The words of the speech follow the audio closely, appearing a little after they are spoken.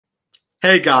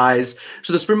Hey guys,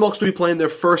 so the Springboks will be playing their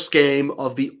first game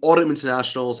of the Autumn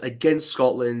Internationals against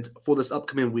Scotland for this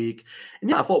upcoming week.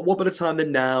 And yeah, I thought what better time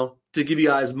than now to give you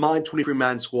guys my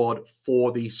 23-man squad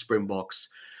for the Springboks.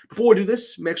 Before we do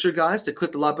this, make sure guys to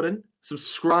click the like button,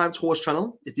 subscribe to our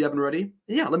channel if you haven't already. And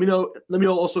yeah, let me know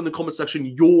also in the comment section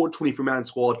your 23-man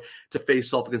squad to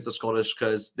face off against the Scottish,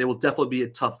 because they will definitely be a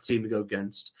tough team to go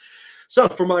against. So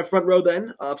for my front row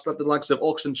then, I've selected the likes of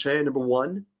Oxen Che, number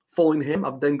 1. Following him,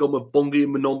 I've then gone with Bongi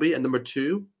Manombi at number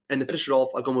 2. And to finish it off,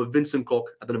 I've gone with Vincent Cook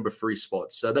at the number 3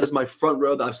 spot. So that is my front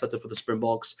row that I've selected for the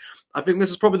Springboks. I think this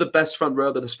is probably the best front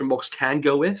row that the Springboks can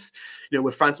go with.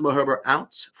 With Francis Herbert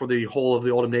out for the whole of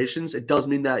the Autumn Nations, it does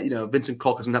mean that, Vincent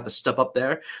Cook doesn't have to step up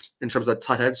there in terms of that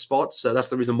tight head spot. So that's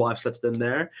the reason why I've selected him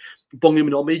there. Bongi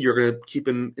Manombi, you're going to keep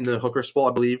him in the hooker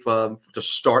spot, I believe, to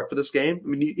start for this game. I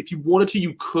mean, if you wanted to,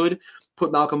 you could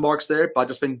put Malcolm Marks there, but I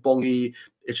just think Bongi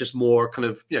is just more kind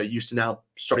of, used to now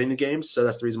starting the games. So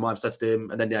that's the reason why I've set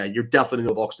him. And then, yeah, you're definitely going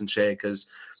to go with Oxen Che because,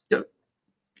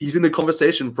 he's in the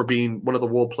conversation for being one of the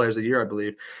World Players of the Year, I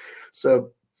believe.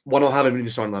 So why not have him in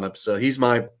your starting lineup? So he's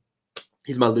my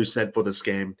loose head for this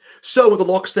game. So with the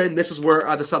locks then, this is where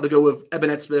I decided to go with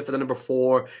Eben Smith at the number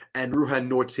 4 and Ruhan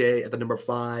Nortier at the number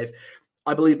 5.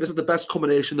 I believe this is the best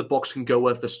combination the Boks can go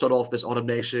with to start off this Autumn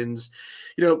Nations.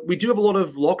 We do have a lot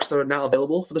of locks that are now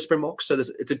available for the Springboks, so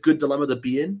it's a good dilemma to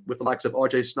be in with the likes of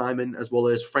RJ Snyman as well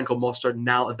as Franco Mostert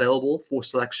now available for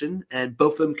selection, and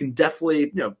both of them can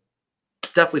definitely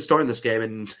start in this game,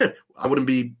 and I wouldn't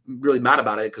be really mad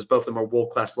about it because both of them are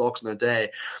world-class locks in their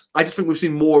day. I just think we've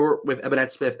seen more with Eben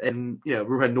Smith and,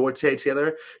 Ruhan Norte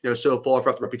together, so far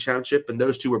throughout the Rugby Championship, and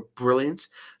those two were brilliant.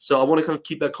 So I want to kind of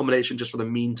keep that combination just for the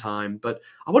meantime. But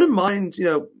I wouldn't mind,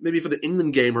 maybe for the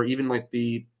England game or even like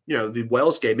the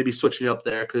Wales game, maybe switching up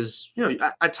there because,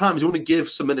 at times you want to give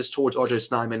some minutes towards RJ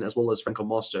Snyman as well as Franco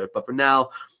Mostert. But for now,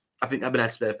 I think Eben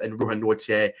Smith and Ruhan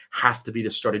Nortier have to be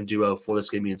the starting duo for this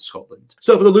game against Scotland.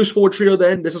 So for the loose forward trio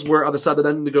then, this is where I decided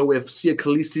then to go with Sia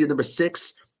Khaleesi at number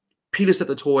 6, Peter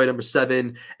Setatoy at number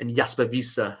 7, and Jasper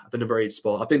Wiese at the number 8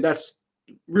 spot. I think that's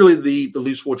really the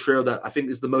loose forward trio that I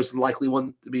think is the most likely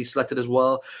one to be selected as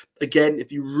well. Again,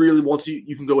 if you really want to,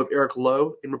 you can go with Eric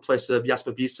Lowe in replace of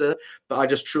Jasper Wiese, but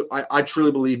I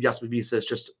truly believe Jasper Wiese is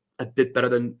just a bit better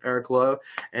than Eric Lowe.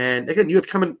 And again, you have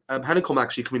Hanekom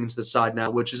actually coming into the side now,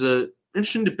 which is an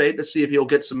interesting debate to see if he'll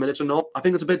get some minutes or not. I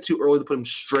think it's a bit too early to put him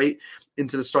straight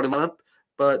into the starting lineup,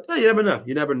 but you never know.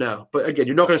 You never know. But again,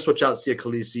 you're not going to switch out Sia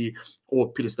Khaleesi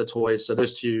or Peter Statoy, so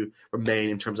those two remain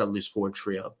in terms of that loose forward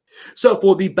trio. So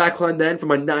for the backline then, for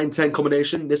my 9-10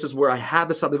 combination, this is where I have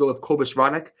decided to go with Cobus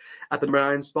Reinach at the number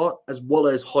 9 spot, as well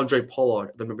as Handré Pollard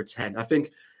at the number 10. I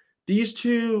think these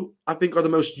two, are the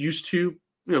most used to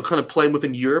kind of playing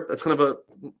within Europe. That's kind of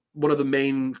one of the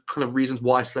main kind of reasons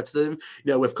why I selected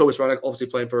them. With Cobus Reinach obviously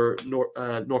playing for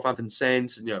Northampton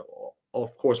Saints, and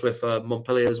of course with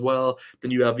Montpellier as well.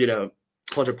 Then you have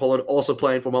Handré Pollard also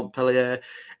playing for Montpellier,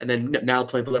 and then now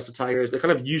playing for Leicester Tigers. They're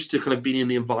kind of used to kind of being in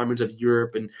the environment of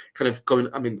Europe and kind of going.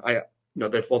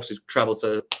 They've obviously traveled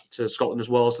to Scotland as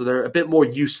well, so they're a bit more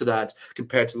used to that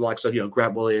compared to the likes of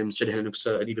Grant Williams, Jed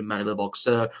Hendrickson, and even Manny Libbok.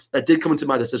 So that did come into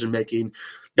my decision making.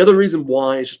 The other reason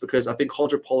why is just because I think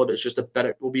Handré Pollard is just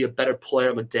will be a better player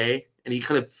on the day,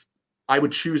 and I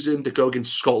would choose him to go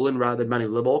against Scotland rather than Manny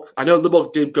Libbok. I know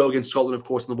Libbok did go against Scotland, of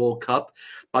course, in the World Cup,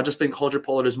 but I just think Handré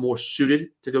Pollard is more suited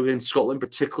to go against Scotland,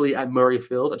 particularly at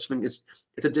Murrayfield. I just think it's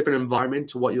a different environment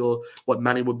to what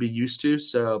Manny would be used to.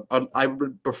 So I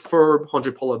would prefer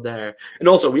Handré Pollard there. And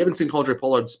also, we haven't seen Handré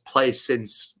Pollard play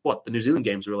since, the New Zealand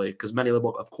games, really, because Manny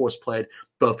Libbok, of course, played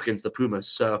both against the Pumas.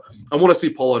 So I want to see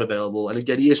Pollard available. And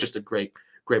again, he is just a great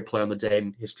player on the day,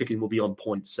 and his kicking will be on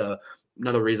point. So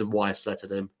another reason why I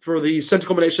selected him. For the center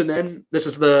combination then, this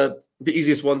is the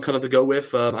easiest one kind of to go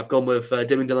with. I've gone with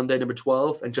Damien Delande, number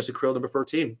 12, and Jesse Krill, number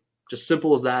 13. Just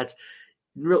simple as that.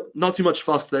 Not too much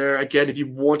fuss there. Again, if you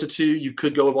wanted to, you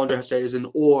could go with Andre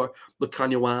Hesthazen or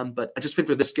Lukanya Wan, but I just think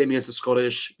for this game against the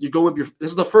Scottish, you go with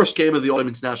this is the first game of the Autumn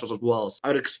Internationals as well. So I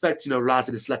would expect,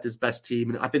 Razzie to select his best team,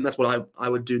 and I think that's what I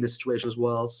would do in this situation as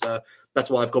well. So that's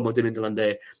why I've gone with Damien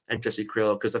Delande and Jesse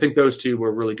Krill, because I think those two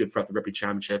were really good throughout the Rugby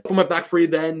Championship. For my back three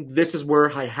then, this is where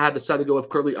I had decided to go with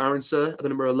Curtly Aronsa at the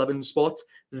number 11 spot,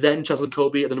 then Cheslin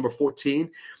Kobe at the number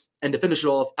 14, and to finish it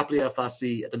off, Aplia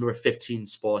Fassi at the number 15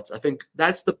 spot. I think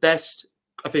that's the best,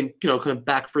 kind of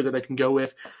back three that I can go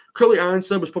with. Curtly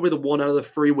Aronson was probably the one out of the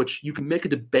three, which you can make a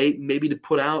debate maybe to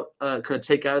put out, kind of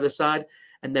take out of the side,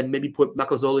 and then maybe put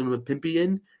Makazole and Pimpy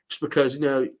in, just because,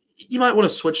 you might want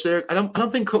to switch there. I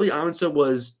don't think Curtly Aronson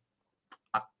was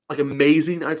like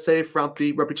amazing, I'd say, throughout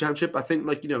the Rugby Championship. I think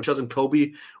Sheldon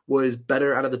Kobe was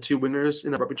better out of the two wingers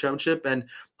in the Rugby Championship, and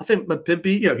I think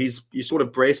Mapimpi, he's sort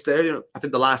of braced there. I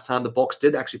think the last time the Boks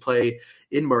did actually play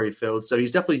in Murrayfield, so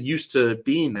he's definitely used to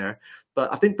being there.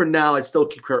 But I think for now, I'd still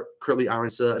keep Curtly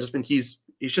Arendse. I just think he's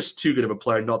just too good of a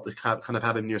player not to kind of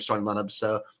have him near starting lineup,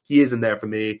 so he is in there for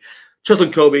me.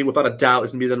 Cheslin Kobe, without a doubt,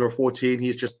 is going to be the number 14.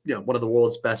 He's just one of the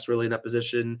world's best, really, in that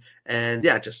position. And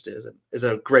yeah, just is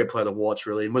a great player to watch,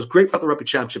 really. And was great for the Rugby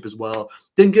Championship as well.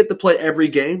 Didn't get to play every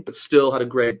game, but still had a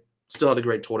great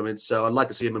tournament. So I'd like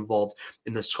to see him involved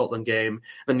in the Scotland game.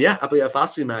 And yeah, Abia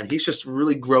Fassi, man, he's just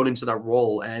really grown into that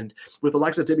role. And with the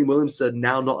likes of Damien Williamson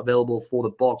now not available for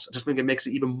the Boks, I just think it makes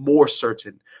it even more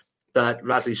certain that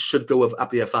Rassie should go with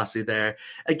Abia Fassi there.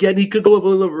 Again, he could go with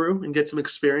Willie LaRue and get some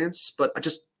experience, but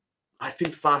I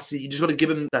think Fassi, you just got to give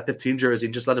him that 15 jersey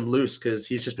and just let him loose because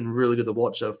he's just been really good to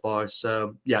watch so far.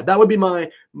 So yeah, that would be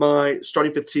my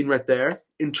starting 15 right there.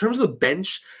 In terms of the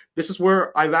bench, this is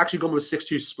where I've actually gone with a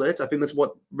 6-2 split. I think that's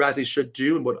what Rassie should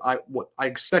do and what I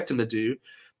expect him to do.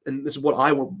 And this is what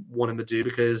I want him to do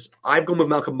because I've gone with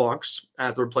Malcolm Marx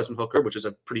as the replacement hooker, which is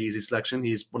a pretty easy selection.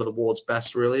 He's one of the world's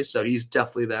best, really. So he's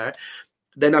definitely there.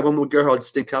 Then I went with Gerhard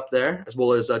Stink up there, as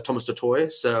well as Thomas Dutoy.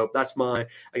 So that's my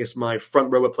front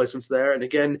row replacements there. And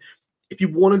again, if you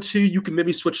wanted to, you can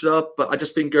maybe switch it up. But I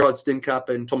just think Gerhard Stinkap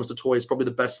and Thomas Dutoy is probably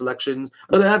the best selections.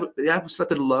 I know they have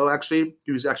selected Low, actually,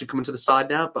 who's actually coming to the side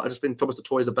now. But I just think Thomas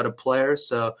Dutoy is a better player.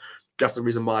 So that's the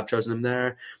reason why I've chosen him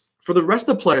there. For the rest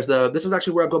of the players, though, this is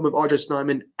actually where I've gone with RJ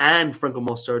Snyman and Franco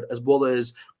Mostert, as well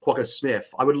as Quokka Smith.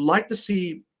 I would like to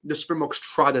see the Springboks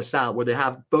try this out, where they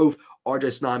have both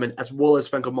RJ Snyman as well as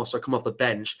Franco Mostert come off the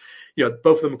bench. Both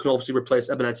of them can obviously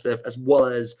replace Eben Smith as well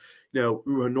as Uwe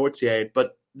Nortier,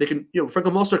 but they can.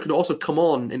 Franco Mostert can also come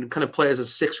on and kind of play as a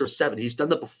 6 or 7. He's done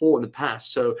that before in the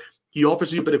past, so he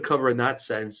offers you a bit of cover in that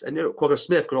sense. And Quokka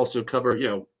Smith can also cover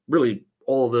really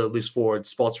all the loose forward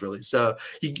spots, really. So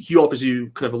he offers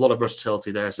you kind of a lot of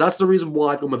versatility there. So that's the reason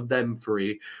why I've gone with them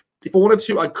three. If I wanted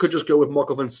to, I could just go with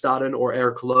Marco van Staden or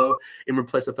Eric Lowe in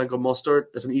replace of Franco Mostert.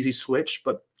 That's an easy switch,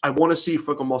 but I want to see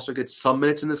Franco Mostert get some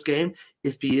minutes in this game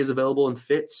if he is available and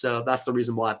fit. So that's the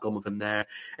reason why I've gone with him there.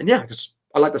 And yeah,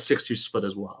 I like the 6-2 split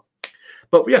as well.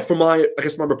 But yeah, for my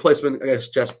replacement,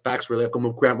 just backs really, I've gone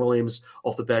with Grant Williams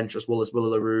off the bench as well as Willie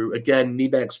LaRue. Again,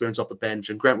 need that experience off the bench,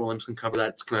 and Grant Williams can cover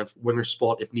that kind of winger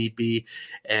spot if need be.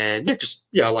 And I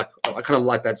kind of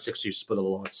like that 6-2 split a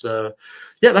lot. So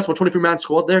yeah, that's my 23-man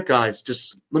squad there, guys.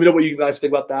 Just let me know what you guys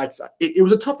think about that. It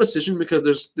was a tough decision because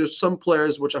there's some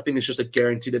players which I think is just a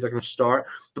guarantee that they're going to start,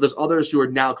 but there's others who are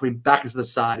now coming back into the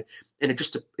side. And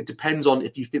it depends on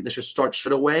if you think they should start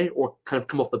straight away or kind of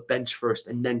come off the bench first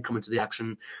and then come into the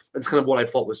action. That's kind of what I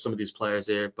thought with some of these players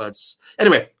here. But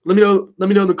anyway, let me know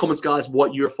in the comments, guys,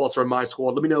 what your thoughts are on my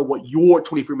squad. Let me know what your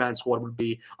 23-man squad would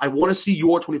be. I want to see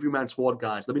your 23-man squad,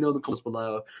 guys. Let me know in the comments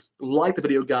below. Like the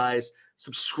video, guys.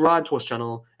 Subscribe to our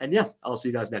channel. And yeah, I'll see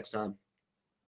you guys next time.